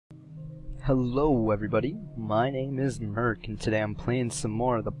Hello everybody, my name is Merc, and today I'm playing some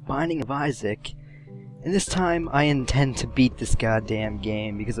more of The Binding of Isaac. And this time I intend to beat this goddamn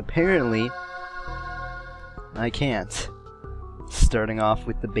game, because apparently I can't. Starting off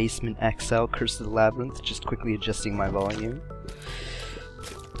with the Basement XL, Curse of the Labyrinth, just quickly adjusting my volume.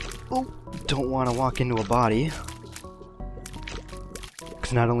 Oh, don't want to walk into a body.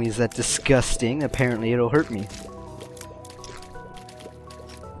 Because not only is that disgusting, apparently it'll hurt me.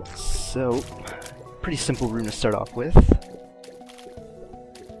 So, pretty simple room to start off with.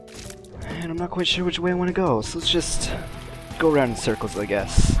 And I'm not quite sure which way I want to go, so let's just go around in circles, I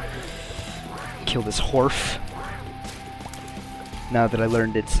guess. Kill this Horf. Now that I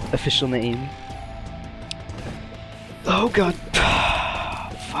learned its official name. Oh god.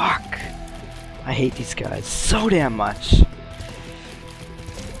 Fuck. I hate these guys so damn much.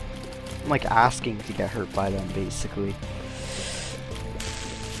 I'm like asking to get hurt by them, basically.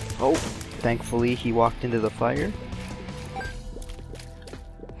 Oh, thankfully he walked into the fire.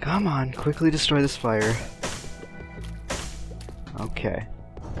 Come on, quickly destroy this fire. Okay.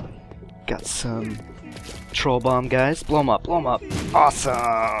 Got some troll bomb guys. Blow 'em up, blow 'em up.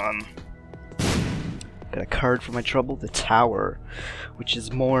 Awesome! Got a card for my trouble, the tower, which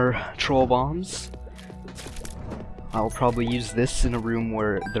is more troll bombs. I'll probably use this in a room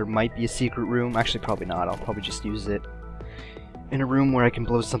where there might be a secret room. Actually, probably not. I'll probably just use it in a room where I can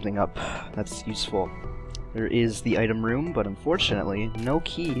blow something up that's useful. There is the item room, but unfortunately, no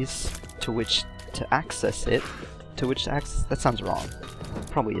keys to which to access it. That sounds wrong.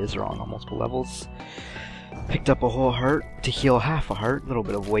 Probably is wrong on multiple levels. Picked up a whole heart to heal half a heart. A little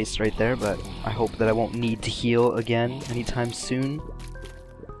bit of waste right there, but I hope that I won't need to heal again anytime soon.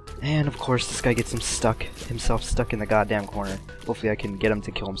 And of course, this guy gets himself stuck in the goddamn corner. Hopefully I can get him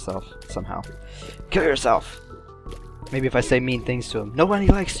to kill himself somehow. Kill yourself! Maybe if I say mean things to him. Nobody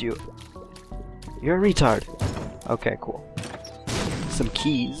likes you! You're a retard! Okay, cool. Some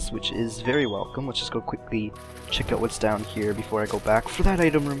keys, which is very welcome. Let's just go quickly check out what's down here before I go back for that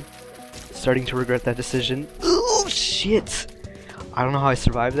item room. Starting to regret that decision. Oh shit! I don't know how I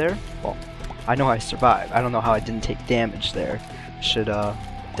survived there. Well, I know how I survived. I don't know how I didn't take damage there. Should,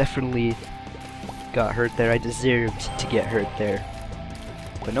 definitely got hurt there. I deserved to get hurt there.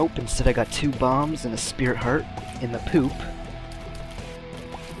 But nope, instead I got 2 bombs and a spirit heart in the poop.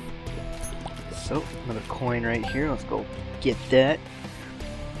 So, another coin right here. Let's go get that.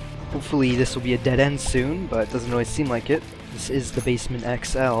 Hopefully this will be a dead end soon, but it doesn't really seem like it. This is the Basement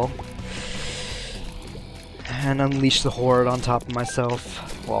XL. And unleash the horde on top of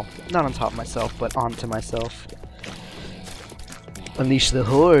myself. Well, not on top of myself, but onto myself. Unleash the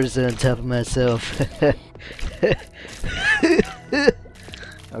horrors on top of myself.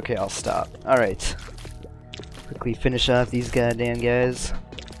 Okay, I'll stop. Alright. Quickly finish off these goddamn guys.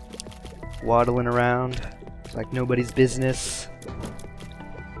 Waddling around like nobody's business.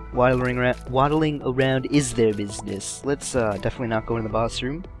 Waddling around is their business. Let's definitely not go in the boss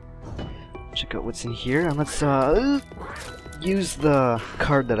room. Check out what's in here, and let's use the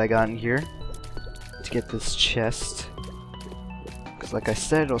card that I got in here to get this chest. Because like I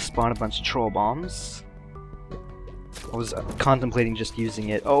said, it'll spawn a bunch of troll bombs. I was contemplating just using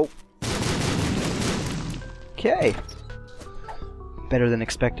it. Oh! Okay. Better than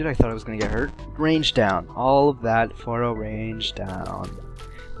expected. I thought I was going to get hurt. Range down. All of that for a range down.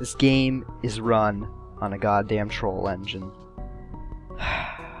 This game is run on a goddamn troll engine.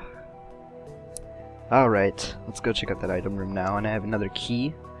 Alright, let's go check out that item room now. And I have another key,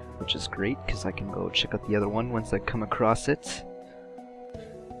 which is great, because I can go check out the other one once I come across it.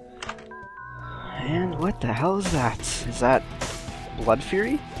 And what the hell is that? Is that Blood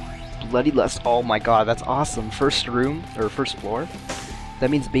Fury? Bloody Lust. Oh my god, that's awesome. First room, or first floor.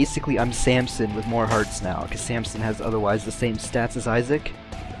 That means basically I'm Samson with more hearts now, because Samson has otherwise the same stats as Isaac.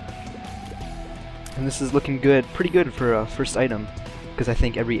 And this is looking good, pretty good for a first item, because I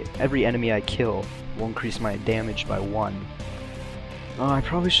think every enemy I kill will increase my damage by 1. Oh, I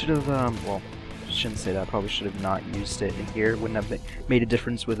probably should have, well, I shouldn't say that. I probably should have not used it in here. Wouldn't have made a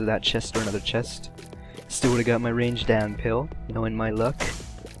difference whether that chest or another chest. Still would have got my range down pill, knowing my luck.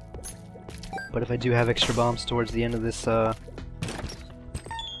 But if I do have extra bombs towards the end of this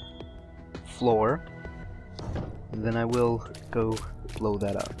floor, then I will go blow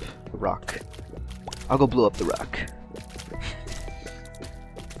that up. The rock. I'll go blow up the rock.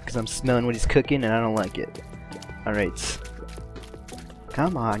 Because I'm smelling what he's cooking and I don't like it. Alright.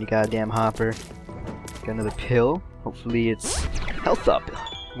 Come on, you goddamn hopper. Got another pill. Hopefully it's health up.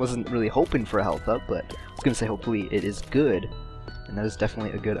 Wasn't really hoping for a health up, but I was gonna say hopefully it is good. And that is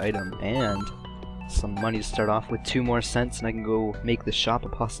definitely a good item. And some money to start off with, 2 more cents, and I can go make the shop a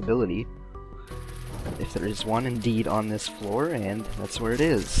possibility. if there is one indeed on this floor, and that's where it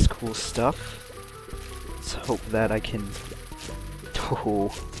is. Cool stuff. Let's hope that I can...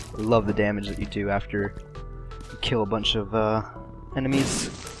 Oh, I love the damage that you do after you kill a bunch of enemies.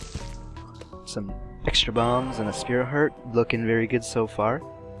 Some extra bombs and a spirit heart. Looking very good so far.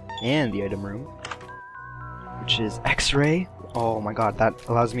 And the item room, which is X-ray. Oh my god, that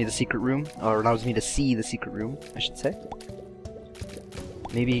allows me the secret room, or allows me to see the secret room, I should say.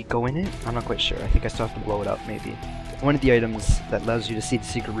 Maybe go in it? I'm not quite sure. I think I still have to blow it up, maybe. One of the items that allows you to see the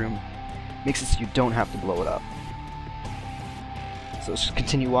secret room makes it so you don't have to blow it up. So let's just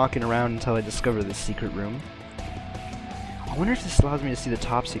continue walking around until I discover this secret room. I wonder if this allows me to see the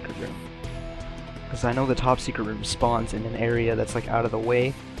top secret room. Because I know the top secret room spawns in an area that's like out of the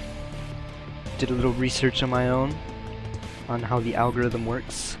way. Did a little research on my own on how the algorithm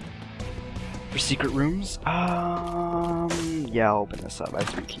works for secret rooms. Yeah, I'll open this up. I have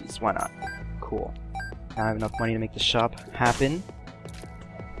 3 keys. Why not? Cool. Now I have enough money to make the shop happen.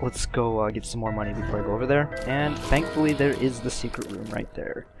 Let's go get some more money before I go over there. And thankfully there is the secret room right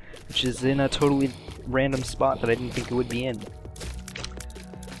there, which is in a totally random spot that I didn't think it would be in.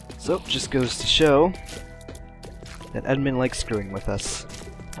 So, just goes to show that Edmund likes screwing with us.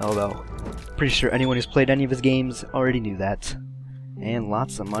 Although, pretty sure anyone who's played any of his games already knew that. And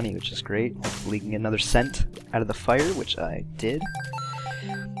lots of money, which is great. Hopefully we can get another cent out of the fire, which I did.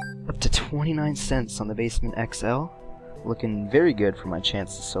 Up to 29 cents on the Basement XL. Looking very good for my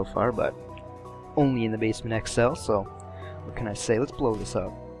chances so far, but only in the Basement XL, so what can I say? Let's blow this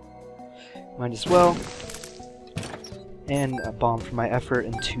up. Might as well. And a bomb for my effort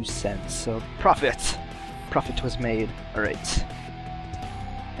and 2 cents, so profit! Profit was made. Alright.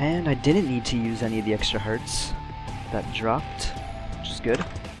 And I didn't need to use any of the extra hearts that dropped, which is good.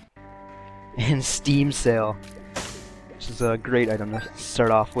 And Steam Sale, which is a great item to start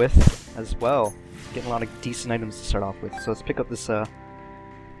off with as well. Getting a lot of decent items to start off with. So let's pick up this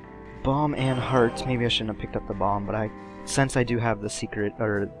bomb and heart. Maybe I shouldn't have picked up the bomb, but since I do have the secret,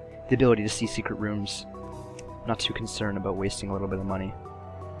 or the ability to see secret rooms, I'm not too concerned about wasting a little bit of money.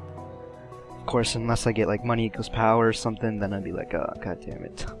 Of course, unless I get like money equals power or something, then I'd be like, oh, god damn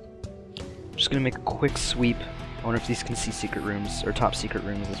it. I'm just gonna make a quick sweep. I wonder if these can see secret rooms, or top secret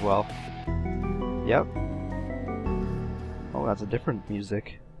rooms as well. Yep. Oh, that's a different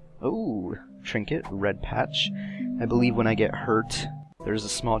music. Oh, trinket, red patch. I believe when I get hurt, there's a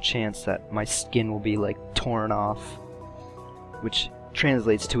small chance that my skin will be like torn off, which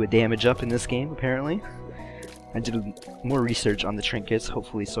translates to a damage up in this game, apparently. I did more research on the trinkets,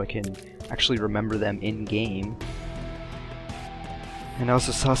 hopefully so I can actually remember them in-game. And I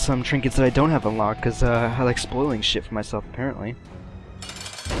also saw some trinkets that I don't have unlocked, because I like spoiling shit for myself, apparently.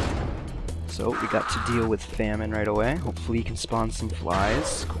 So, we got to deal with famine right away. Hopefully you can spawn some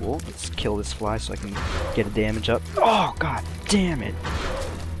flies. Cool, let's kill this fly so I can get a damage up. Oh, god damn it!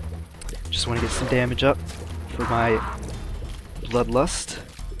 Just want to get some damage up for my bloodlust.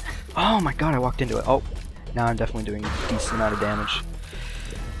 Oh my god, I walked into it. Oh. Now I'm definitely doing a decent amount of damage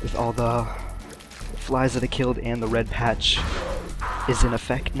with all the flies that I killed, and the red patch is in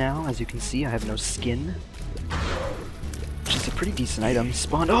effect now. As you can see, I have no skin, which is a pretty decent item.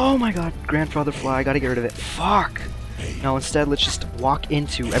 Spawned. Oh my god, grandfather fly, I gotta get rid of it. Fuck! No, instead let's just walk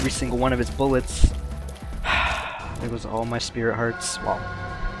into every single one of its bullets. There goes all my spirit hearts. Well,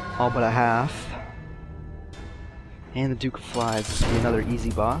 all but a half. And the Duke of Flies. This will be another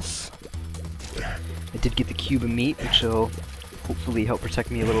easy boss. I did get the cube of meat, which will hopefully help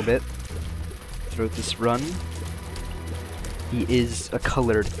protect me a little bit throughout this run. He is a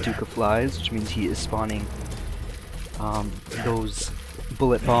colored Duke of Flies, which means he is spawning those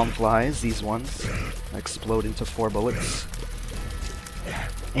bullet bomb flies, these ones, that explode into 4 bullets.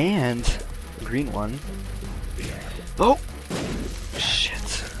 And the green one. Oh!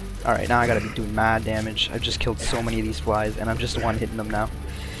 Shit. Alright, now I gotta be doing mad damage. I've just killed so many of these flies, and I'm just one-hitting them now.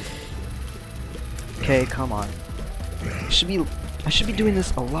 Okay, come on. I should be doing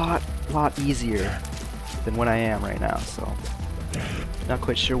this a lot easier than what I am right now, so not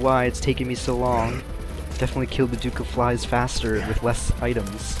quite sure why it's taking me so long. Definitely killed the Duke of Flies faster with less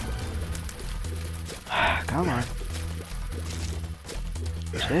items. Come on.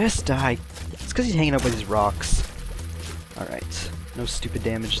 Just die. It's because he's hanging up with these rocks. Alright. No stupid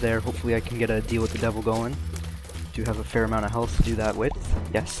damage there. Hopefully I can get a deal with the devil going. Do have a fair amount of health to do that with.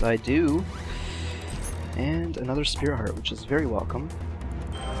 Yes, I do. And another spirit heart, which is very welcome.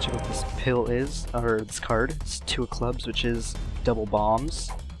 Let's check what this pill is, or this card. It's 2 of clubs, which is double bombs,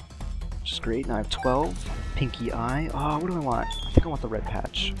 which is great. Now I have 12. Pinky eye. Oh, what do I want? I think I want the red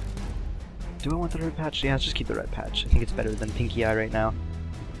patch. Do I want the red patch? Yeah, let's just keep the red patch. I think it's better than pinky eye right now.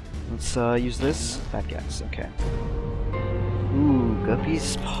 Let's use this. Bad guys, okay. Ooh,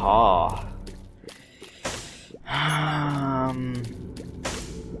 Guppy's Paw.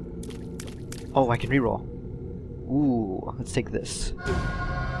 Oh, I can reroll. Ooh, let's take this.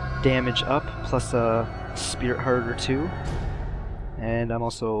 Damage up, plus a spirit heart or 2. And I'm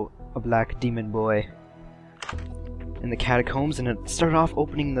also a black demon boy in the catacombs, and it started off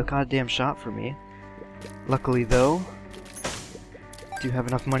opening the goddamn shop for me. Luckily though, I do have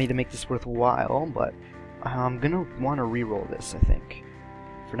enough money to make this worthwhile, but I'm gonna want to reroll this, I think.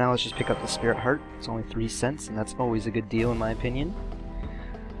 For now, let's just pick up the spirit heart. It's only 3 cents, and that's always a good deal in my opinion.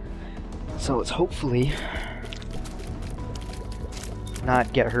 So let's hopefully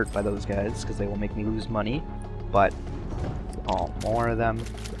not get hurt by those guys, because they will make me lose money. But, oh, more of them.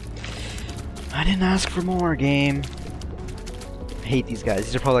 I didn't ask for more, game. I hate these guys.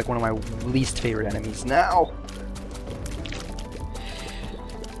 These are probably like one of my least favorite enemies now.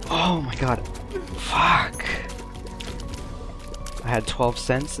 Oh my god. Fuck. I had 12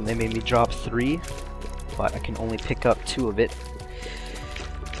 cents and they made me drop 3, but I can only pick up 2 of it.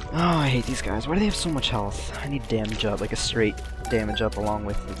 Oh, I hate these guys. Why do they have so much health? I need damage up, like a straight damage up along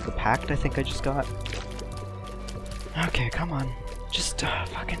with the pact I think I just got. Okay, come on. Just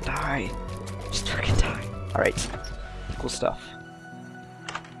fucking die. Just fucking die. Alright. Cool stuff.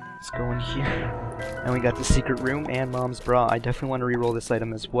 Let's go in here. And we got the secret room and Mom's bra. I definitely want to reroll this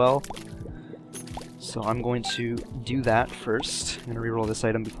item as well. So I'm going to do that first. I'm going to reroll this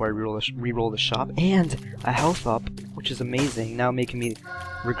item before I reroll the shop. And a health up, which is amazing. Now making me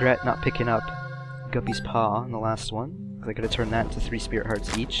regret not picking up Guppy's Paw in the last one. Because I could have turned that into 3 spirit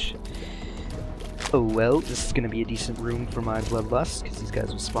hearts each. Oh well, this is going to be a decent room for my bloodlust, because these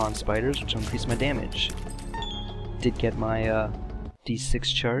guys will spawn spiders, which will increase my damage. Did get my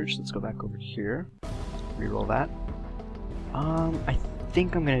D6 charge. Let's go back over here. Reroll that. I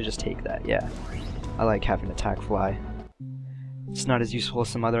think I'm going to just take that, yeah. I like having attack fly. It's not as useful as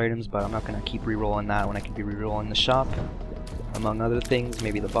some other items, but I'm not going to keep rerolling that when I can be rerolling the shop. Among other things,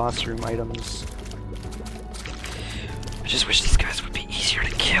 maybe the boss room items. I just wish these guys would be easier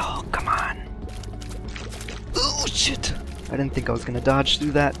to kill. Come on. Oh shit! I didn't think I was going to dodge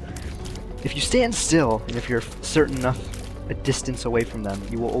through that. If you stand still, and if you're certain enough a distance away from them,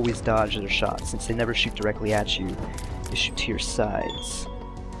 you will always dodge their shots. Since they never shoot directly at you, they shoot to your sides.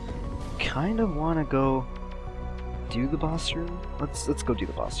 Kind of want to go do the boss room. Let's go do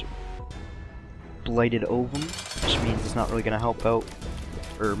the boss room. Blighted Ovum, which means it's not really going to help out,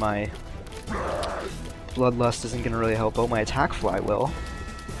 or my bloodlust isn't going to really help out. My attack fly will.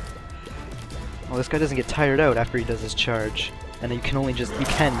 Well, this guy doesn't get tired out after he does his charge, and you can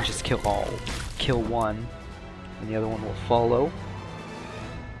just kill one, and the other one will follow.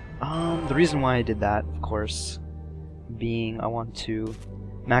 The reason why I did that, of course, being I want to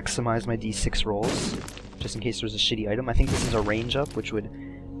maximize my D6 rolls, just in case there's a shitty item. I think this is a range up, which would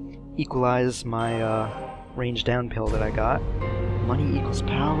equalize my range down pill that I got. Money equals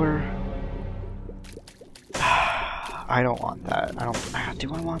power. I don't want that.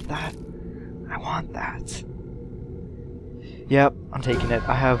 Do I want that? I want that. Yep, I'm taking it.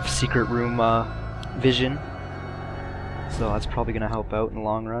 I have secret room vision, so that's probably gonna help out in the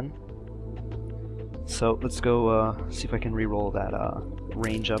long run. So let's go see if I can reroll that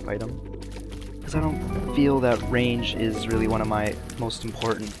range up item, because I don't feel that range is really one of my most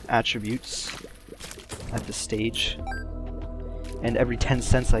important attributes at this stage. And every 10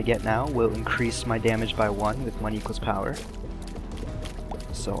 cents I get now will increase my damage by 1 with money equals power.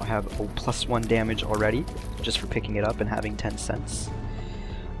 So I have a +1 damage already, just for picking it up and having 10 cents.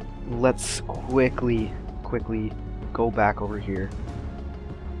 Let's quickly go back over here.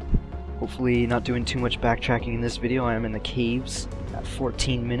 Hopefully not doing too much backtracking in this video. I am in the caves at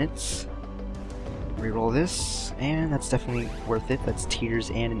 14 minutes. Reroll this, and that's definitely worth it. That's tears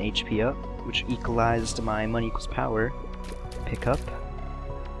and an HP up, which equalized my money equals power pick up.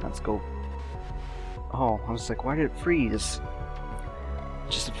 Let's go. Oh, I was like, why did it freeze?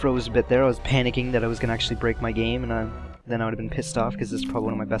 Just froze a bit there. I was panicking that I was gonna actually break my game, and then I would have been pissed off because this is probably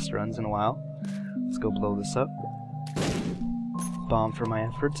one of my best runs in a while. Let's go blow this up. Bomb for my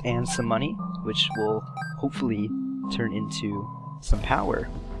efforts and some money, which will hopefully turn into some power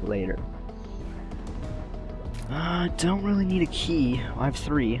later. I don't really need a key. I have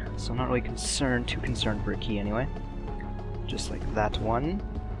 3, so I'm not really too concerned for a key anyway. Just like that one.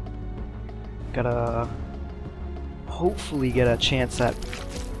 Gotta hopefully get a chance at...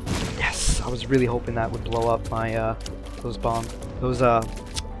 Yes! I was really hoping that would blow up my, those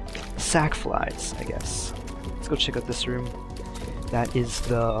sack flies, I guess. Let's go check out this room. That is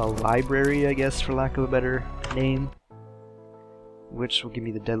the library, I guess, for lack of a better name. which will give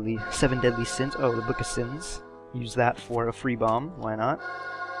me the 7 deadly sins. Oh, the Book of Sins. Use that for a free bomb. Why not?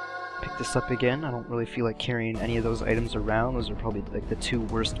 Pick this up again. I don't really feel like carrying any of those items around. Those are probably like the 2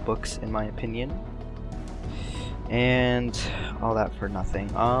 worst books in my opinion. And all that for nothing.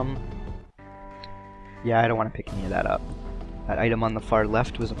 Yeah, I don't want to pick any of that up. That item on the far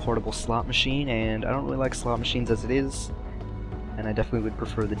left was a portable slot machine, and I don't really like slot machines as it is. And I definitely would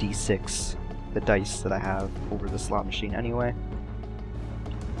prefer the D6, the dice that I have, over the slot machine anyway.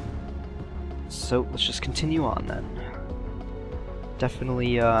 So let's just continue on then.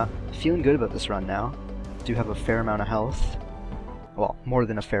 Definitely feeling good about this run now. Do have a fair amount of health. Well, more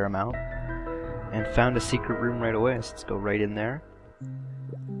than a fair amount. And found a secret room right away, so let's go right in there.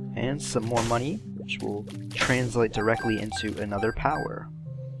 And some more money, which will translate directly into another power.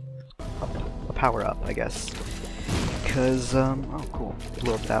 A power up, I guess. Because, oh cool,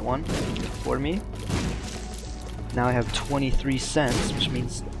 blew up that one for me. Now I have 23 cents, which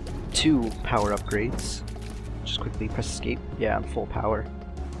means 2 power upgrades. Just quickly press escape. Yeah, I'm full power.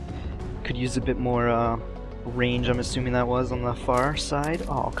 Could use a bit more, range, I'm assuming that was, on the far side.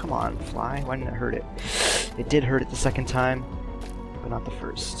 Oh, come on, fly. Why didn't it hurt it? It did hurt it the second time, but not the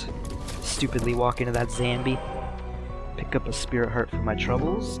first. Stupidly walk into that Zambi. Pick up a spirit heart for my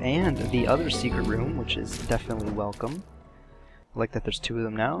troubles, and the other secret room, which is definitely welcome. I like that there's 2 of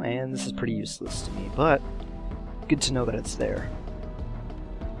them now, and this is pretty useless to me, but good to know that it's there.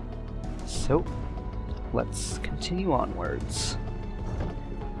 So, let's continue onwards.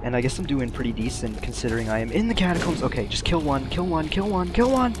 And I guess I'm doing pretty decent considering I am in the catacombs. Okay, just kill one, kill one, kill one,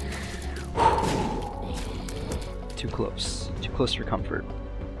 kill one! Too close. Too close for comfort.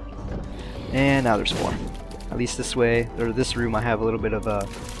 And now there's 4. At least this way, or this room, I have a little bit of a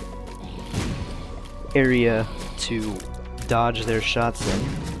area to dodge their shots in.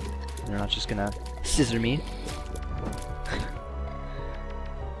 They're not just gonna scissor me.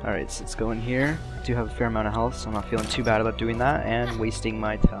 Alright, so let's go in here. I do have a fair amount of health, so I'm not feeling too bad about doing that and wasting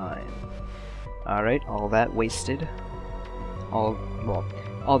my time. Alright, all that wasted. All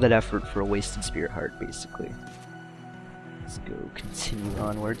that effort for a wasted spirit heart, basically. Let's go continue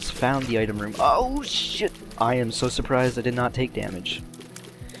onwards. Found the item room. Oh shit! I am so surprised I did not take damage.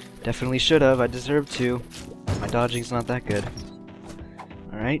 Definitely should have. I deserve to. My dodging's not that good.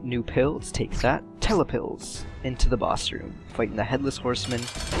 Alright, new pill. Let's take that. Telepills. Into the boss room. Fighting the Headless Horseman.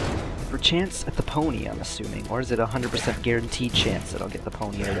 For chance at the pony, I'm assuming. Or is it a 100% guaranteed chance that I'll get the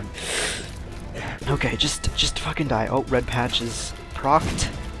pony item? Okay, just fucking die. Oh, red patches procced.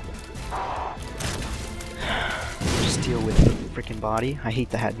 Just deal with the freaking body. I hate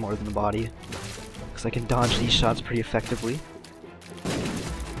the head more than the body, because I can dodge these shots pretty effectively.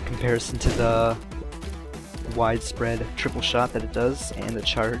 In comparison to the widespread triple shot that it does, and the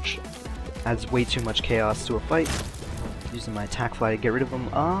charge. Adds way too much chaos to a fight. Using my attack fly to get rid of them.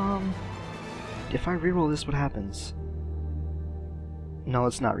 If I reroll this, what happens? No,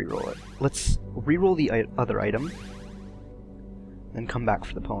 let's not reroll it. Let's reroll the other item, then come back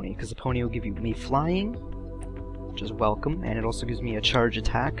for the pony, because the pony will give you me flying, which is welcome, and it also gives me a charge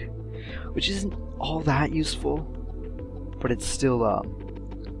attack, which isn't all that useful, but it's still,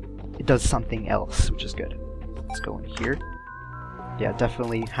 it does something else, which is good. Let's go in here. Yeah,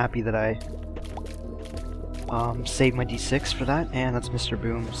 definitely happy that I saved my D6 for that, and that's Mr.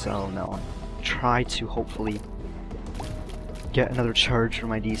 Boom, so no. Try to hopefully get another charge for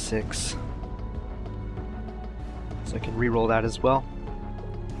my D6. So I can reroll that as well.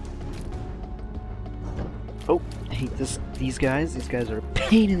 Oh, I hate these guys. These guys are a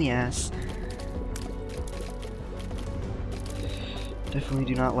pain in the ass. Definitely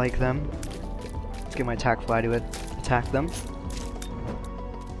do not like them. Let's get my attack fly to attack them.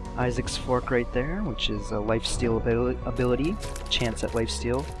 Isaac's Fork right there, which is a lifesteal ability, chance at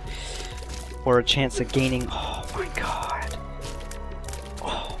lifesteal, or a chance at gaining. Oh my god!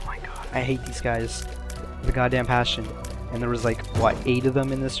 Oh my god! I hate these guys with a goddamn passion. And there was like what, 8 of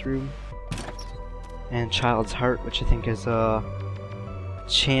them in this room. And Child's Heart, which I think is a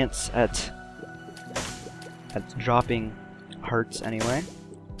chance at dropping hearts anyway.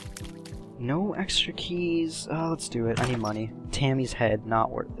 No extra keys. Let's do it. I need money. Tammy's Head,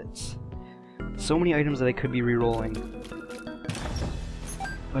 not worth it. So many items that I could be re-rolling,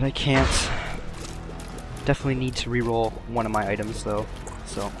 but I can't. Definitely need to re-roll one of my items though.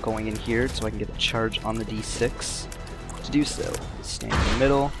 So going in here so I can get a charge on the D6. To do so, stand in the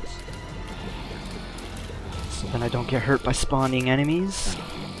middle, so then I don't get hurt by spawning enemies.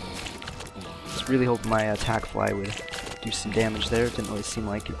 Just really hope my attack fly would do some damage there. It didn't really seem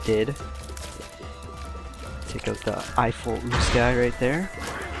like it did. Take out the Eiffel Roos guy right there.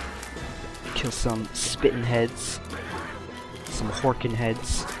 Kill some spitting heads. some Horkin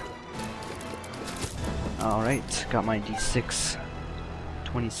heads. Alright, got my D6,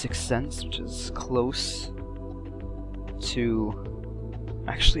 26 cents, which is close to...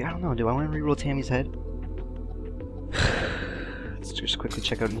 Actually, I don't know, do I want to reroll Tammy's head? Let's just quickly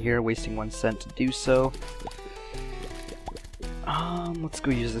check out in here, wasting 1 cent to do so. Let's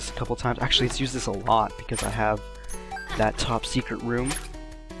go use this a couple times. Actually, let's use this a lot because I have that top secret room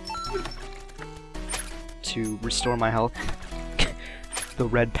to restore my health. The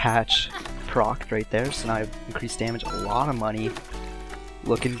red patch procced right there, so now I've increased damage, a lot of money.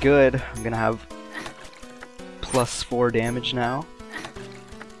 Looking good. I'm gonna have +4 damage now.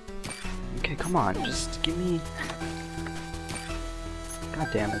 Okay, come on, just give me... God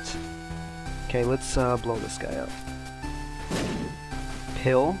damn it. Okay, let's blow this guy up.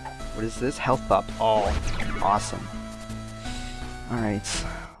 Pill? What is this? Health up. Oh, awesome. Alright,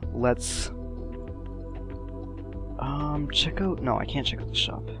 let's... check out... No, I can't check out the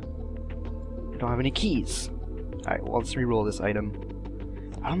shop. I don't have any keys. Alright, well, let's reroll this item.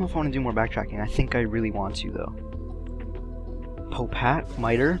 I don't know if I want to do more backtracking. I think I really want to, though. Pope Hat,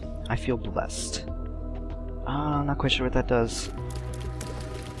 Miter. I feel blessed. I'm not quite sure what that does.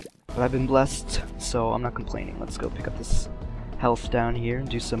 But I've been blessed, so I'm not complaining. Let's go pick up this health down here and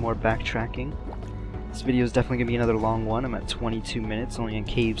do some more backtracking. This video is definitely going to be another long one. I'm at 22 minutes, only in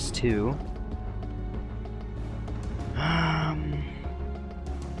Caves 2.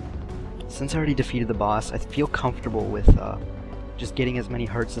 Since I already defeated the boss, I feel comfortable with just getting as many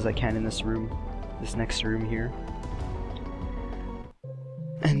hearts as I can in this room, this next room here.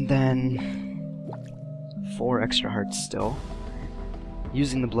 And then 4 extra hearts still.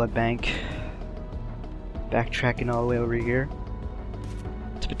 Using the blood bank, backtracking all the way over here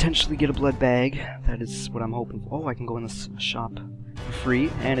to potentially get a blood bag. That is what I'm hoping for. Oh, I can go in this shop for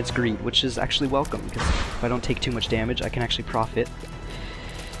free, and it's greed, which is actually welcome, because if I don't take too much damage, I can actually profit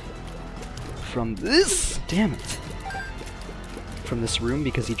from this. Damn it. From this room,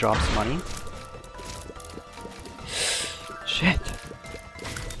 because he drops money. Shit.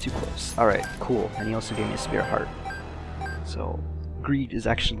 Too close. Alright, cool. And he also gave me a spare heart. So, greed is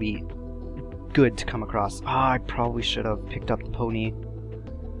actually good to come across. Ah, I probably should have picked up the pony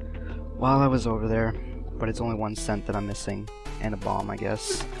while I was over there. But it's only 1 cent that I'm missing. And a bomb, I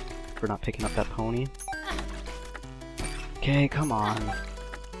guess, for not picking up that pony. Okay, come on.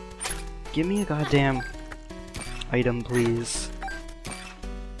 Give me a goddamn item, please.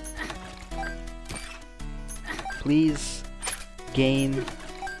 Please. Game.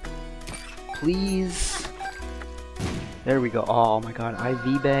 Please. There we go. Oh my god.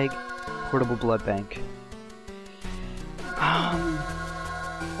 IV bag. Portable blood bank. Well,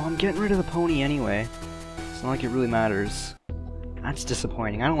 I'm getting rid of the pony anyway. It's not like it really matters. That's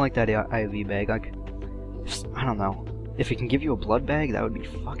disappointing. I don't like that IV bag. Like, I don't know. If it can give you a blood bag, that would be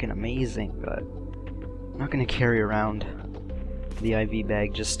fucking amazing, but I'm not gonna carry around the IV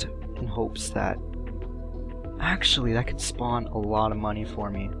bag just in hopes that... Actually, that could spawn a lot of money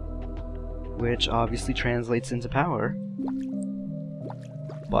for me, which obviously translates into power.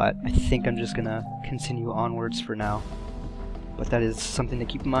 But I think I'm just gonna continue onwards for now. But that is something to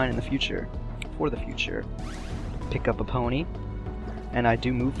keep in mind in the future. For the future. Pick up a pony. And I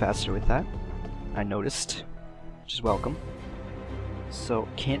do move faster with that. I noticed. Which is welcome. So,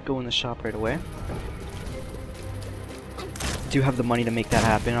 can't go in the shop right away. Do have the money to make that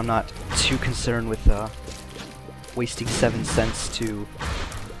happen. I'm not too concerned with wasting 7 cents to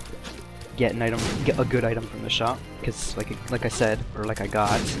get an item, get a good item from the shop, because like I said, or like I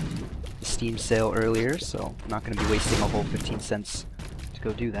got the Steam sale earlier, so I'm not going to be wasting a whole 15 cents to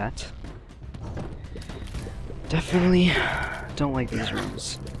go do that. Definitely don't like these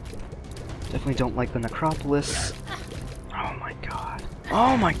rooms. Definitely don't like the necropolis. Oh my god.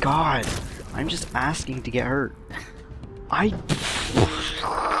 Oh my god! I'm just asking to get hurt.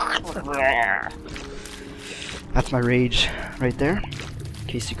 That's my rage right there, in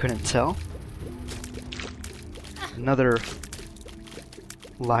case you couldn't tell. Another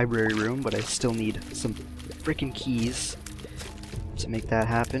library room, but I still need some freaking keys to make that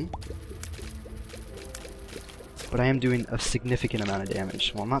happen. But I am doing a significant amount of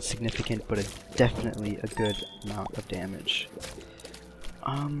damage. Well, not significant, but definitely a good amount of damage.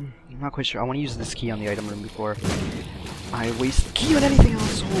 I'm not quite sure. I want to use this key on the item room before I waste the key on anything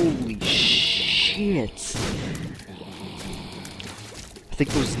else. Holy shit! I think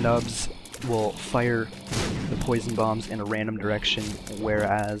those nubs will fire the poison bombs in a random direction,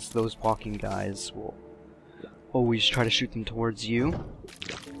 whereas those walking guys will always try to shoot them towards you.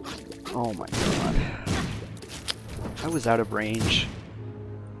 Oh my god. I was out of range.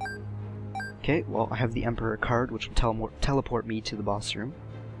 Okay, well, I have the Emperor card, which will teleport me to the boss room.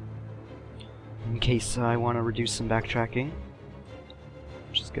 In case I want to reduce some backtracking,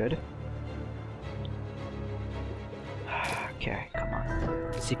 which is good. Okay, come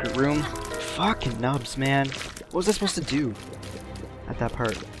on. Secret room. Fucking nubs, man. What was I supposed to do at that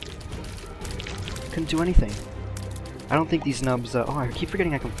part? Couldn't do anything. I don't think these nubs... oh, I keep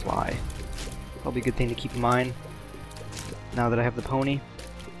forgetting I can fly. Probably a good thing to keep in mind now that I have the pony.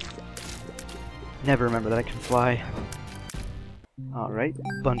 Never remember that I can fly. Alright,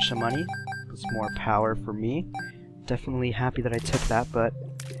 bunch of money. That's more power for me. Definitely happy that I took that, but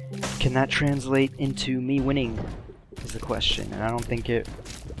can that translate into me winning is the question. And I don't think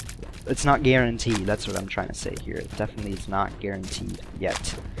it's not guaranteed. That's what I'm trying to say here. It definitely is not guaranteed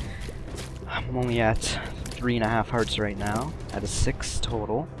yet. I'm only at 3.5 hearts right now, out of 6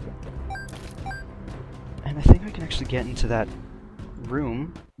 total. And I think I can actually get into that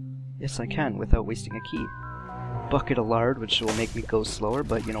room. Yes, I can, without wasting a key. Bucket of lard, which will make me go slower,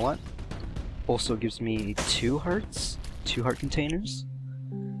 but you know what? Also gives me 2 hearts, 2 heart containers.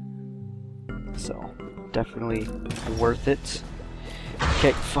 So, definitely worth it.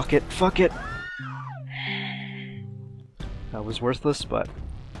 Okay, fuck it, fuck it! That was worthless, but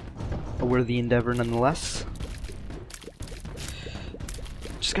a worthy endeavor nonetheless.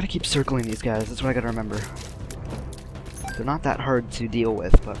 Just gotta keep circling these guys, that's what I gotta remember. They're not that hard to deal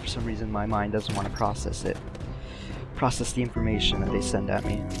with, but for some reason my mind doesn't want to process it. Process the information that they send at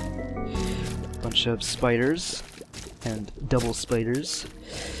me. Bunch of spiders, and double spiders.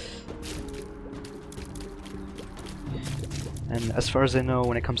 And as far as I know,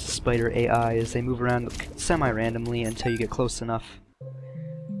 when it comes to spider AIs, they move around semi-randomly until you get close enough.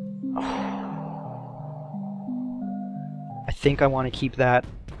 I think I want to keep that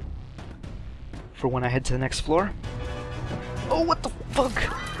for when I head to the next floor. Oh, what the fuck?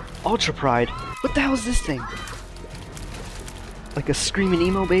 Ultra Pride. What the hell is this thing? Like a screaming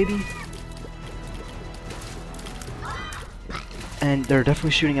emo baby? And they're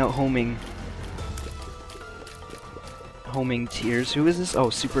definitely shooting out homing tiers. Who is this? Oh,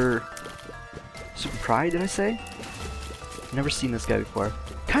 Super Pride, did I say? Never seen this guy before.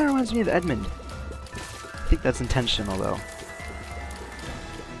 Kinda reminds me of Edmund. I think that's intentional though.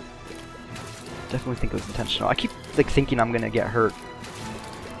 Definitely think it was intentional. I keep like thinking I'm gonna get hurt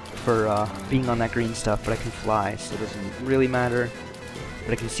for being on that green stuff, but I can fly, so it doesn't really matter.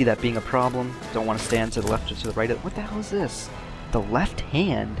 But I can see that being a problem. Don't want to stand to the left or to the right. What the hell is this? The left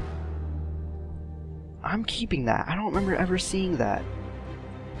hand? I'm keeping that. I don't remember ever seeing that.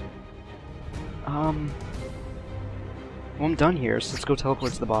 Well, I'm done here, so let's go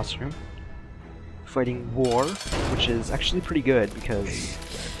teleport to the boss room. Fighting War, which is actually pretty good because...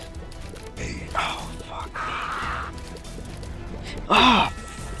 Oh, fuck. Oh,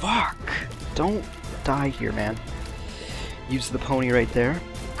 fuck! Don't die here, man. Use the pony right there.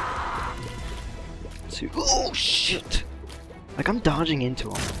 Oh, shit! Like, I'm dodging into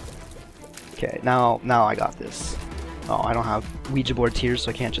him. Okay, now I got this. Oh, I don't have Ouija board tiers,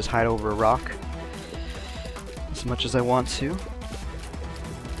 so I can't just hide over a rock as much as I want to.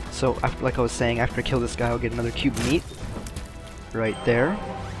 So, after, like I was saying, after I kill this guy, I'll get another cube of meat. Right there.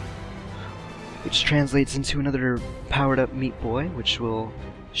 Which translates into another powered up meat boy, which will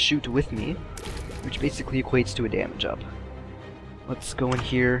shoot with me. Which basically equates to a damage up. Let's go in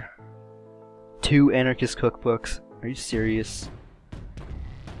here. 2 anarchist cookbooks. Are you serious?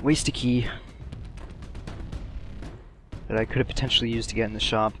 Waste a key that I could have potentially used to get in the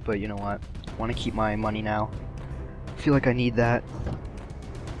shop, but you know what? I want to keep my money now. I feel like I need that.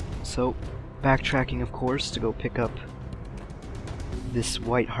 So, backtracking of course to go pick up this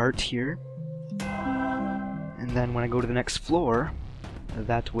white heart here. And then when I go to the next floor,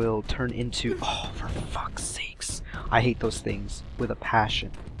 that will turn into... Oh, for fuck's sakes. I hate those things with a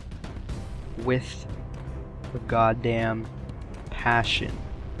passion. With a goddamn passion.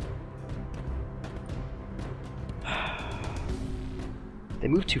 They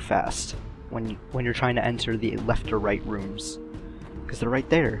move too fast when you're trying to enter the left or right rooms. Because they're right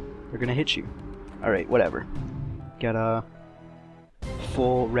there. They're gonna hit you. Alright, whatever. Got a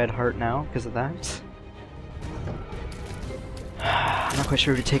full red heart now because of that. I'm not quite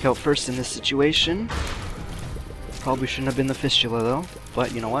sure who to take out first in this situation. Probably shouldn't have been the fistula though.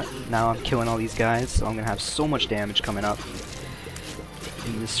 But you know what? Now I'm killing all these guys, so I'm gonna have so much damage coming up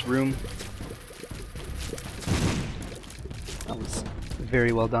in this room. That was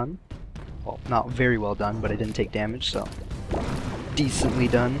very well done. Well, not very well done, but I didn't take damage, so decently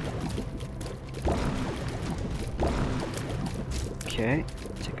done. Okay,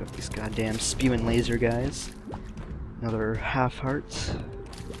 take up these goddamn spewing laser guys. Another half heart.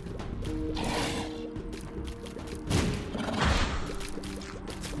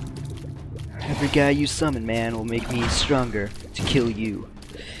 Every guy you summon, man, will make me stronger to kill you.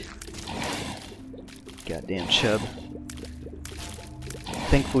 Goddamn chub.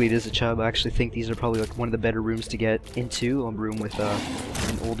 Thankfully it is a chub. I actually think these are probably like one of the better rooms to get into. A room with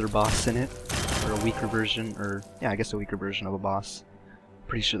an older boss in it. Or a weaker version, or yeah, I guess a weaker version of a boss.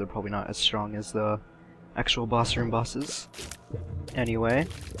 Pretty sure they're probably not as strong as the actual boss room bosses. Anyway.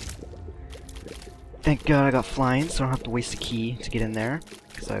 Thank God I got flying, so I don't have to waste a key to get in there.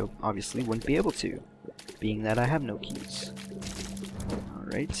 Because I obviously wouldn't be able to. Being that I have no keys.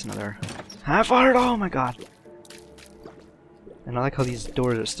 Alright, another half-heart, oh my god! And I like how these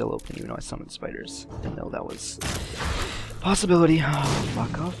doors are still open, even though I summoned spiders. Didn't know that was a possibility. Oh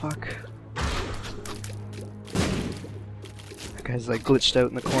fuck, oh fuck. That guy's like glitched out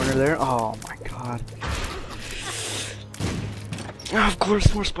in the corner there. Oh my god. Oh, of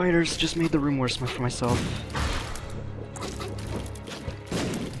course, more spiders. Just made the room worse for myself.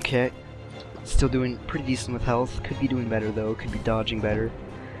 Okay. Still doing pretty decent with health. Could be doing better though. Could be dodging better.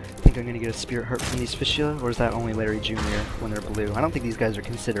 I think I'm gonna get a spirit heart from these Fishula, or is that only Larry Jr. when they're blue? I don't think these guys are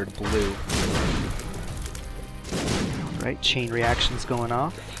considered blue. Alright, chain reactions going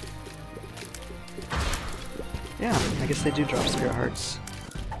off. Yeah, I guess they do drop spirit hearts.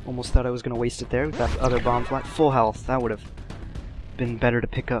 Almost thought I was gonna waste it there with that other bomb flat. Full health, that would have been better to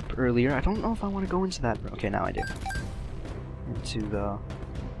pick up earlier. I don't know if I want to go into that. Okay, now I do. Into the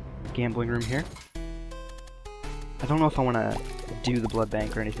gambling room here. I don't know if I want to do the blood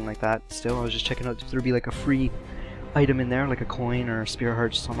bank or anything like that. Still, I was just checking out if there'd be like a free item in there, like a coin or a spirit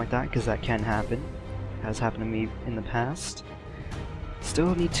heart or something like that, because that can happen. Has happened to me in the past.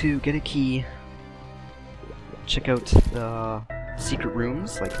 Still need to get a key. Check out the secret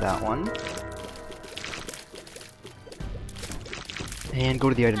rooms, like that one. And go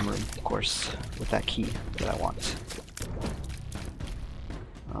to the item room, of course, with that key that I want.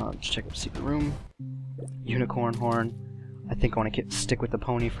 Just check out the secret room. Unicorn horn. I think I want to stick with the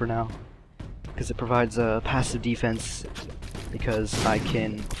pony for now, because it provides a passive defense, because I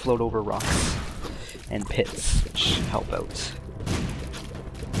can float over rocks and pits, which help out.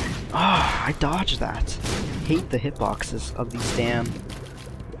 Ah, I dodged that. Hate the hitboxes of these damn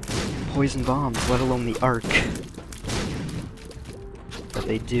poison bombs, let alone the arc that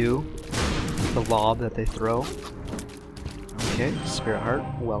they do, the lob that they throw. Okay, spirit heart,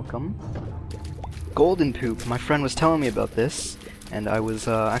 welcome. Golden poop. My friend was telling me about this, and I was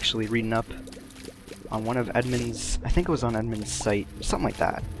actually reading up on one of Edmund's, I think it was on Edmund's site, something like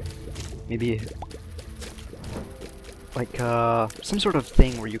that. Maybe like some sort of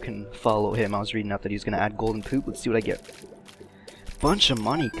thing where you can follow him. I was reading up that he's gonna add golden poop. Let's see what I get. Bunch of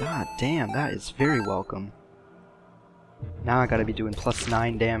money. God damn, that is very welcome. Now I gotta be doing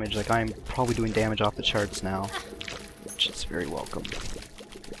 +9 damage. Like, I'm probably doing damage off the charts now, which is very welcome.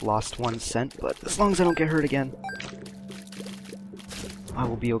 Lost 1 cent, but as long as I don't get hurt again, I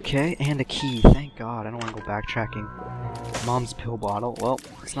will be okay. And a key, thank God. I don't want to go backtracking. Mom's pill bottle. Well,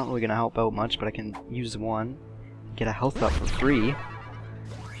 it's not really gonna help out much, but I can use one. Get a health up for free.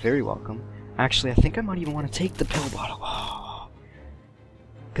 Very welcome. Actually, I think I might even want to take the pill bottle. Oh.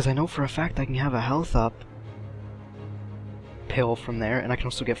 Because I know for a fact I can have a health up pill from there, and I can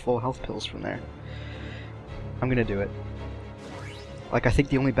also get full health pills from there. I'm gonna do it. Like, I think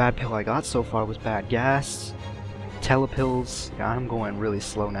the only bad pill I got so far was bad gas, telepills. Yeah, I'm going really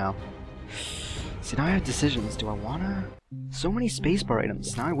slow now. See, now I have decisions. Do I wanna? So many spacebar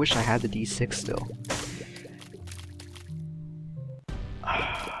items. Now I wish I had the D6 still.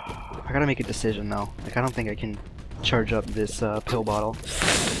 I gotta make a decision though. Like, I don't think I can charge up this pill bottle.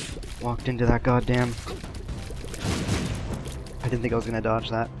 Walked into that goddamn... I didn't think I was gonna dodge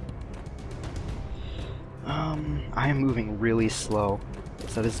that. I am moving really slow,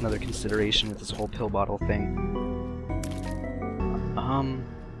 so that is another consideration with this whole pill bottle thing.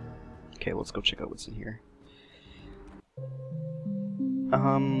 Okay, let's go check out what's in here.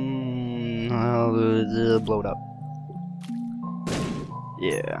 Blow it up.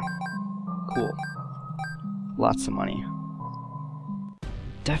 Yeah. Cool. Lots of money.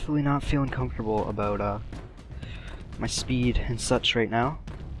 Definitely not feeling comfortable about, my speed and such right now.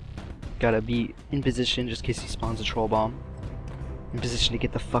 Gotta be in position just in case he spawns a troll bomb. In position to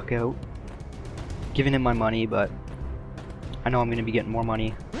get the fuck out. Giving him my money, but I know I'm gonna be getting more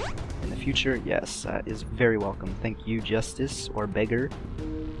money in the future. Yes, that is very welcome. Thank you, Justice, or Beggar.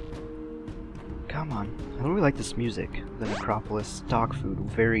 Come on. I really like this music. The Necropolis. Dog food.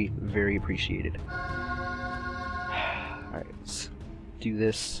 Very, very appreciated. Alright, let's do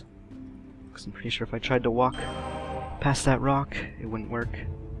this. Because I'm pretty sure if I tried to walk past that rock, it wouldn't work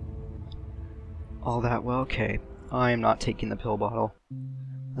all that well. Okay, I am not taking the pill bottle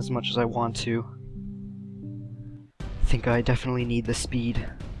as much as I want to. think I definitely need the speed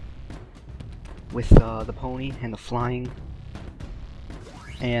with the pony and the flying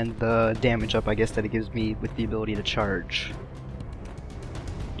and the damage up, I guess, that it gives me with the ability to charge.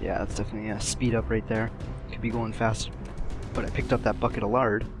 Yeah, that's definitely a speed up right there. Could be going faster, but I picked up that bucket of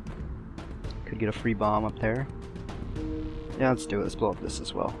lard. Could get a free bomb up there. Yeah, let's do it. Let's blow up this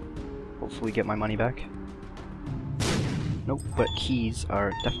as well. Hopefully get my money back. Nope, but keys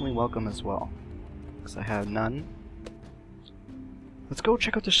are definitely welcome as well, because I have none. Let's go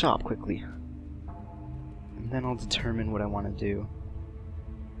check out the shop quickly, and then I'll determine what I want to do.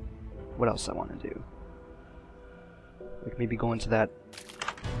 What else I want to do? Like maybe go into that...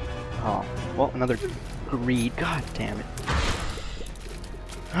 Oh, well, another greed. God damn it.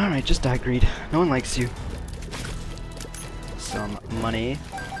 Alright, just die, greed. No one likes you. Some money.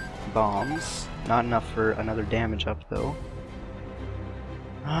 Bombs. Not enough for another damage up, though.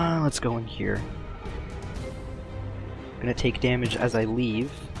 Let's go in here. Gonna take damage as I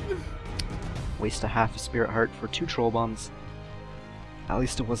leave. Waste a half a spirit heart for 2 troll bombs. At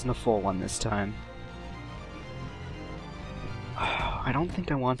least it wasn't a full one this time. I don't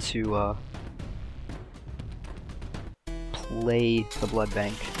think I want to play the blood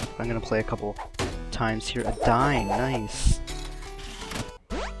bank. I'm gonna play a couple times here. A dime, nice.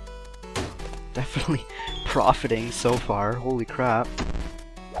 Definitely profiting so far. Holy crap.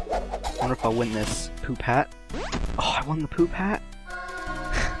 Wonder if I'll win this poop hat. Oh, I won the poop hat?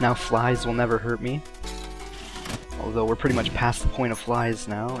 Now flies will never hurt me. Although we're pretty much past the point of flies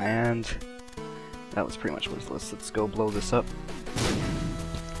now, and that was pretty much worthless. Let's go blow this up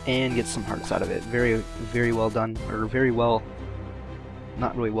and get some hearts out of it. Very, very well done. Or very well...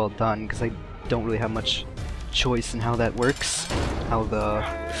 Not really well done, because I don't really have much choice in how that works. How the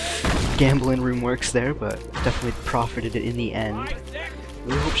gambling room works there, but definitely profited it in the end.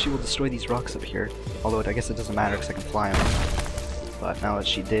 Really hope she will destroy these rocks up here. Although I guess it doesn't matter because I can fly them. But now that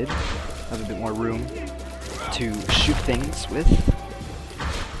she did, I have a bit more room to shoot things with.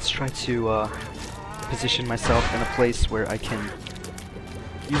 Let's try to position myself in a place where I can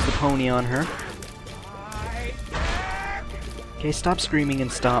use the pony on her. Okay, stop screaming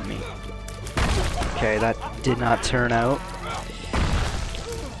and stop me. Okay, that did not turn out.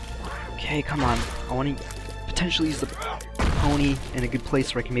 Okay, come on. I want to potentially use the pony in a good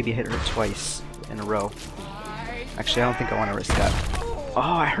place where I can maybe hit her twice in a row. Actually, I don't think I want to risk that.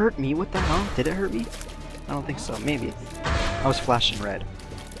 Oh, it hurt me. What the hell? Did it hurt me? I don't think so. Maybe. I was flashing red.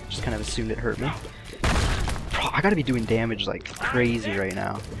 Just kind of assumed it hurt me. I gotta be doing damage like crazy right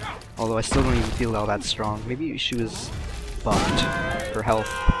now. Although I still don't even feel all that strong. Maybe she was buffed for health.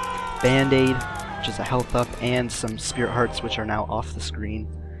 Band-Aid, which is a health up, and some spirit hearts, which are now off the screen.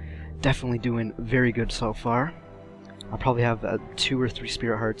 Definitely doing very good so far. I'll probably have 2 or 3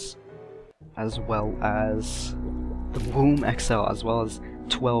 spirit hearts, as well as the Womb XL, as well as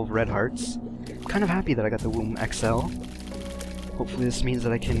 12 red hearts. I'm kind of happy that I got the Womb XL. Hopefully this means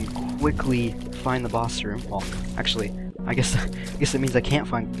that I can quickly find the boss room. Well, actually, I guess it means I can't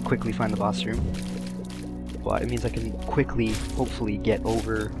quickly find the boss room. But it means I can quickly, hopefully, get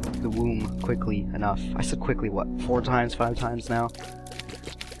over the womb quickly enough. I said quickly, what, 4 times, 5 times now?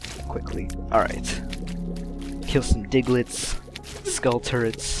 Quickly. Alright. Kill some diglets, skull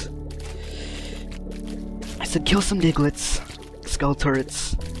turrets. I said kill some diglets, skull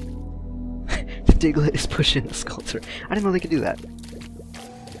turrets. The diglet is pushing the skull turret. I didn't know they could do that.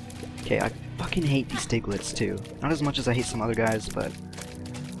 Okay, I fucking hate these diglets too. Not as much as I hate some other guys, but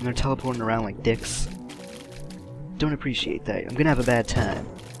when they're teleporting around like dicks, don't appreciate that. I'm gonna have a bad time.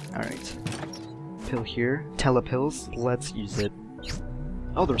 Alright. Pill here. Telepills. Let's use it.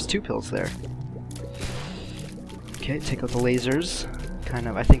 Oh, there was 2 pills there. Okay, take out the lasers. Kind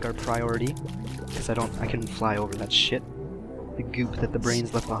of, I think, our priority. Because I can fly over that shit. The goop that the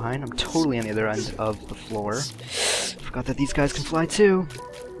brains left behind. I'm totally on the other end of the floor. Forgot that these guys can fly too.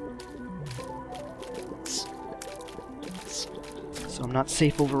 So I'm not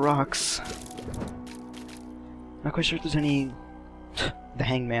safe over rocks. Not quite sure if there's any... The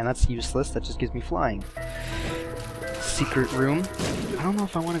hangman, that's useless. That just gives me flying. Secret room. I don't know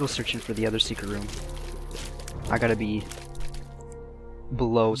if I want to go searching for the other secret room. I gotta be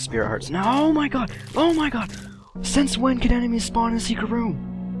below spirit hearts. No, oh my god! Oh my god! Since when can enemies spawn in a secret room?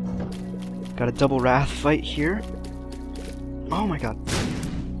 Got a double wrath fight here. Oh my god.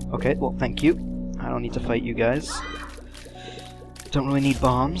 Okay, well, thank you. I don't need to fight you guys. Don't really need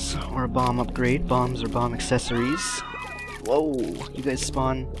bombs or a bomb upgrade. Bombs or bomb accessories. Whoa! You guys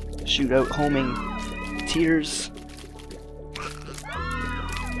spawn shootout homing tears.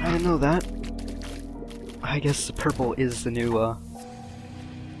 I didn't know that. I guess purple is the new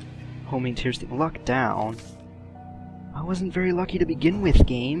homing tears thing. Lock down. I wasn't very lucky to begin with,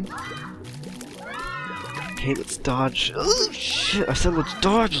 game. Okay, let's dodge. Oh shit, I said let's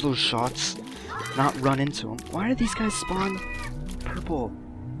dodge those shots, not run into them. Why do these guys spawn purple?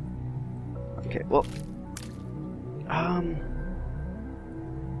 Okay, well,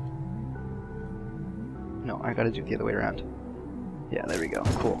 no, I gotta do it the other way around. Yeah, there we go,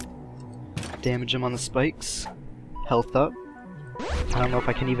 cool. Damage him on the spikes. Health up. I don't know if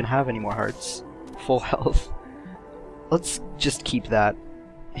I can even have any more hearts. Full health. Let's just keep that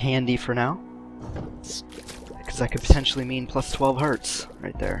handy for now, because that could potentially mean plus 12 hearts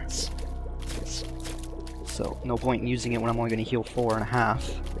right there. So no point in using it when I'm only going to heal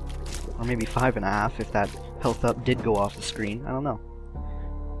 4.5, or maybe 5.5 if that health up did go off the screen. I don't know.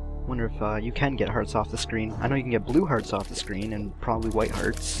 Wonder if you can get hearts off the screen. I know you can get blue hearts off the screen and probably white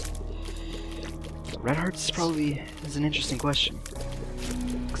hearts. Red hearts probably is an interesting question,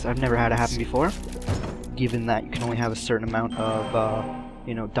 because I've never had it happen before, given that you can only have a certain amount of,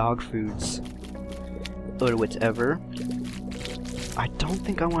 you know, dog foods or whatever. I don't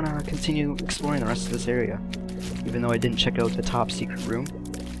think I want to continue exploring the rest of this area, even though I didn't check out the top secret room.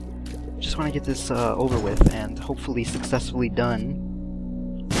 Just want to get this over with and hopefully successfully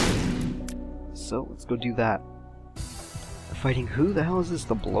done. So let's go do that. Fighting who the hell is this?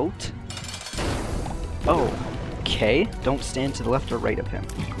 The bloat? Oh, okay. Don't stand to the left or right of him.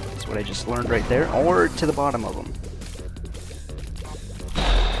 That's what I just learned right there. Or to the bottom of him.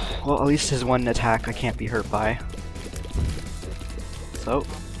 Well, at least his one attack I can't be hurt by. So,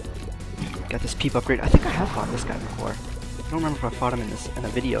 got this peep upgrade. I think I have fought this guy before. I don't remember if I fought him in a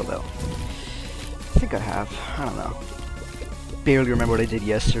video though. I think I have. I don't know. Barely remember what I did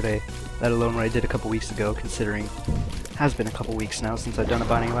yesterday, let alone what I did a couple weeks ago, considering it has been a couple weeks now since I've done a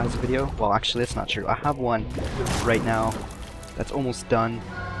Binding of Isaac video. Well, actually, that's not true. I have one right now that's almost done.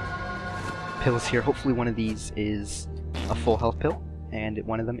 Pills here. Hopefully one of these is a full health pill, and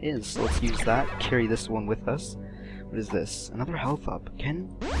one of them is. So let's use that. Carry this one with us. What is this? Another health up. Can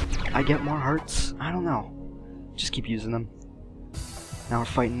I get more hearts? I don't know. Just keep using them. Now we're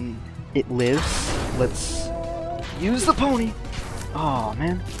fighting It Lives. Let's use the pony. Oh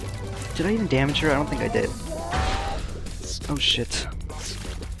man. Did I even damage her? I don't think I did. Oh shit.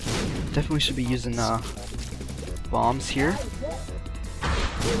 Definitely should be using bombs here.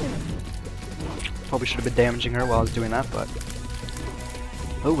 Probably should have been damaging her while I was doing that, but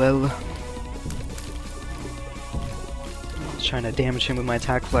oh well. I was trying to damage him with my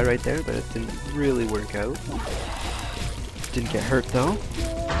attack fly right there, but it didn't really work out. Didn't get hurt though.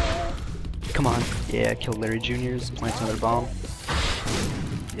 Come on. Yeah, killed Larry Jr.'s. Plants another bomb.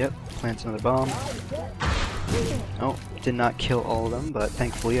 Yep, plants another bomb. Oh, did not kill all of them, but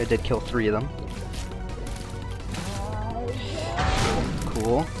thankfully I did kill 3 of them.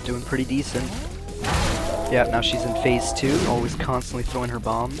 Cool, doing pretty decent. Yeah, now she's in phase 2, always constantly throwing her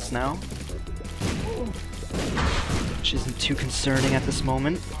bombs now. Which isn't too concerning at this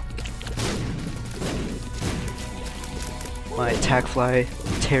moment. My attack fly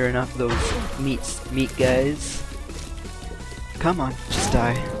tearing up those meat guys. Come on, just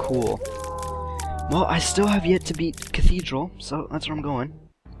die. Cool. Well, I still have yet to beat Cathedral, so that's where I'm going.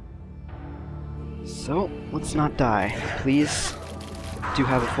 So, let's not die, please. Do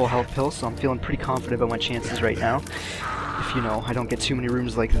have a full health pill, so I'm feeling pretty confident about my chances right now. If, you know, I don't get too many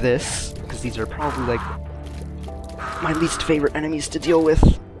rooms like this, because these are probably, like, my least favorite enemies to deal with.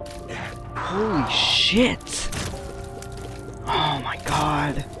 Holy shit! Oh my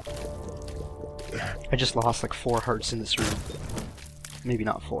god. I just lost like 4 hearts in this room. Maybe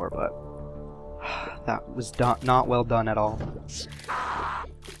not 4, but that was not well done at all.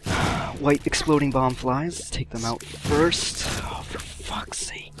 White exploding bomb flies. Let's take them out first. Oh, for fuck's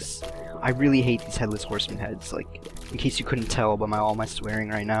sakes. I really hate these Headless Horseman heads, like, in case you couldn't tell by all my swearing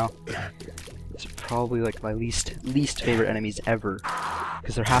right now. These are probably like my least favorite enemies ever,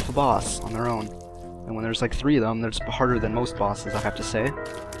 because they're half a boss on their own. And when there's like 3 of them, they're just harder than most bosses, I have to say.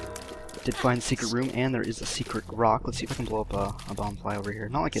 Did find a secret room, and there is a secret rock. Let's see if I can blow up a bomb fly over here.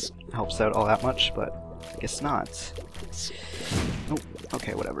 Not like it helps out all that much, but I guess not. Oh,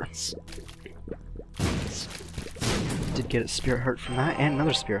 okay, whatever. Did get a spirit heart from that, and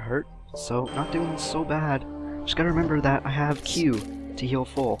another spirit heart. So, not doing so bad. Just gotta remember that I have Q to heal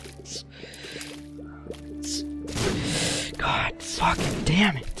full. God fucking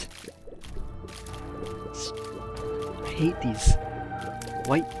damn it. I hate these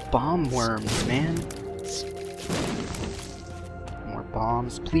white bomb worms, man. More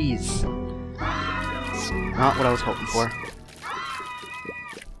bombs, please. Not what I was hoping for.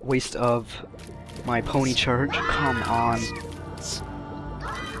 Waste of my pony charge. Come on.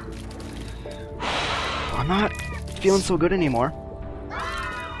 I'm not feeling so good anymore.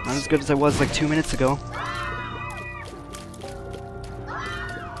 Not as good as I was like 2 minutes ago.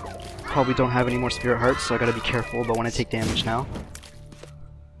 Probably don't have any more spirit hearts, so I gotta be careful about when I take damage now.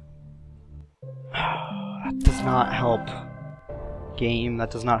 That does not help. Game,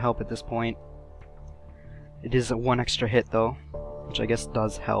 that does not help at this point. It is a 1 extra hit though, which I guess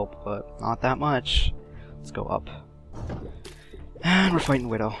does help, but not that much. Let's go up. And we're fighting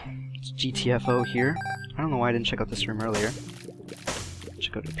Widow. It's GTFO here. I don't know why I didn't check out this room earlier.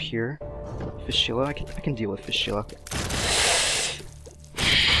 Check out up here. Fistula, I can deal with Fistula.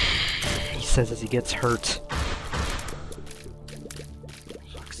 He says as he gets hurt.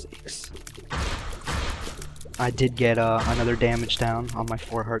 Fuck's sakes. I did get another damage down on my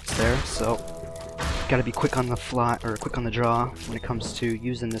 4 hearts there, so gotta be quick on the fly, or quick on the draw when it comes to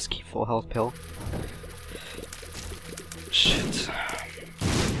using this full health pill. Shit.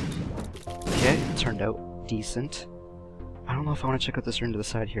 Okay, it turned out decent. I don't know if I want to check out this room to the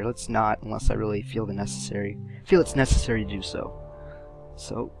side here. Let's not, unless I really feel it's necessary to do so.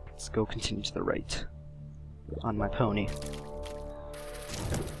 So, let's go continue to the right. On my pony.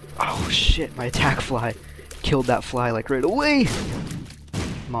 Oh shit, my attack fly killed that fly like right away!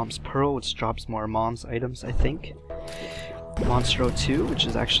 Mom's Pearl, which drops more Mom's items, I think. Monstro 2, which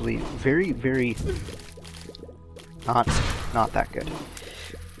is actually very, very... not that good.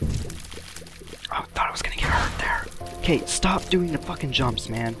 Oh, I thought I was gonna get hurt there. Okay, stop doing the fucking jumps,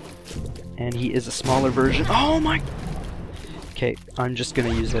 man. And he is a smaller version. Oh my... Okay, I'm just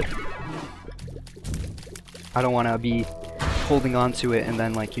gonna use it. I don't want to be holding on to it and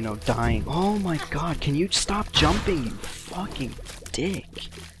then, like, you know, dying. Oh my god, can you stop jumping, you fucking dick?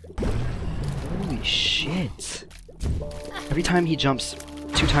 Holy shit. Every time he jumps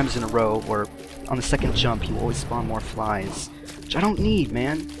 2 times in a row, or on the second jump, he will always spawn more flies. Which I don't need,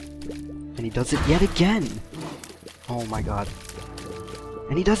 man. And he does it yet again. Oh my god.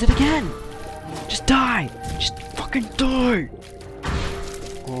 And he does it again! Just die! Just fucking die!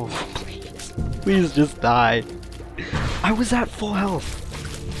 Oh, please. Please just die. I was at full health.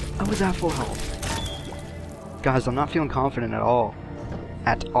 I was at full health. Guys, I'm not feeling confident at all.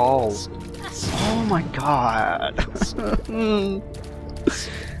 At all. Oh my god.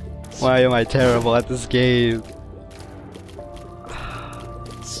 Why am I terrible at this game?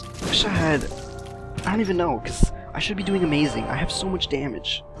 Wish I had... I don't even know, because I should be doing amazing. I have so much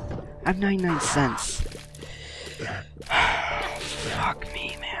damage. I have 99 cents. Fuck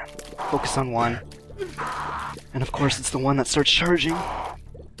me, man. Focus on one. And of course, it's the one that starts charging. Oh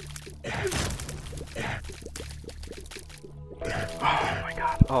my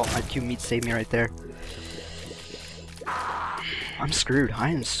god. Oh, my Q meat saved me right there. I'm screwed. I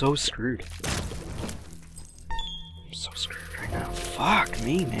am so screwed. I'm so screwed right now. Fuck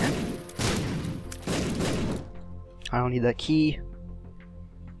me, man. I don't need that key.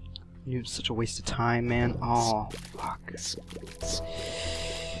 It's such a waste of time, man. Oh, fuck.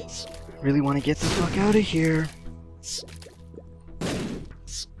 Really want to get the fuck out of here.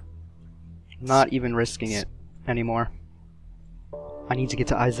 Not even risking it anymore. I need to get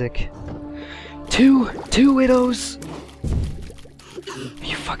to Isaac. Two widows! Are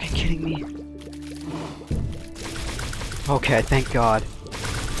you fucking kidding me? Okay, thank god.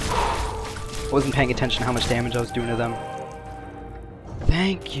 Wasn't paying attention to how much damage I was doing to them.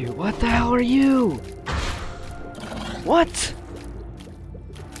 Thank you. What the hell are you? What?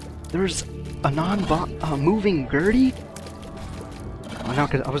 There's a moving Gertie?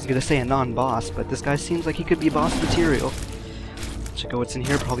 I was gonna say a non-boss, but this guy seems like he could be boss material. Let's check out what's in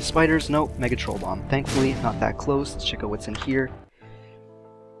here. Probably spiders. Nope. Mega Troll Bomb. Thankfully, not that close. Let's check out what's in here.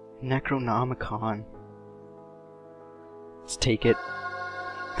 Necronomicon. Let's take it.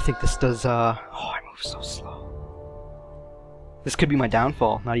 I think this does, oh, I move so slow. This could be my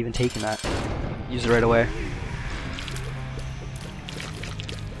downfall, not even taking that. Use it right away.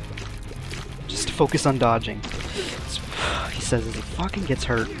 Just focus on dodging. He says as he fucking gets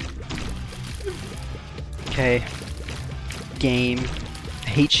hurt. Okay. Game. I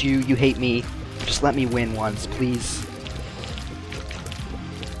hate you, you hate me. Just let me win once, please.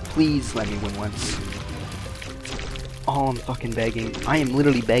 Please let me win once. All I'm fucking begging. I am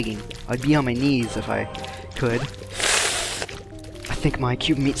literally begging. I'd be on my knees if I could. I think my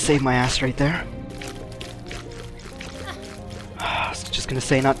cube meat saved my ass right there. I was just gonna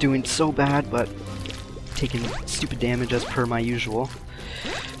say not doing so bad, but taking stupid damage as per my usual.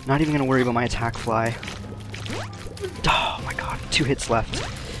 Not even gonna worry about my attack fly. Oh my god, 2 hits left.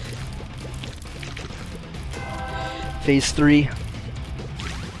 Phase 3.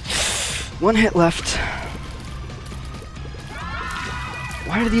 1 hit left.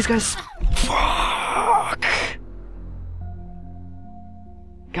 Why are these guys... Fuck!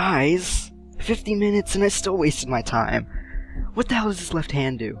 Guys, 50 minutes and I still wasted my time. What the hell does this left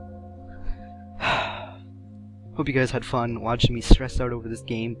hand do? Hope you guys had fun watching me stress out over this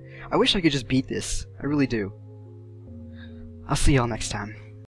game. I wish I could just beat this. I really do. I'll see y'all next time.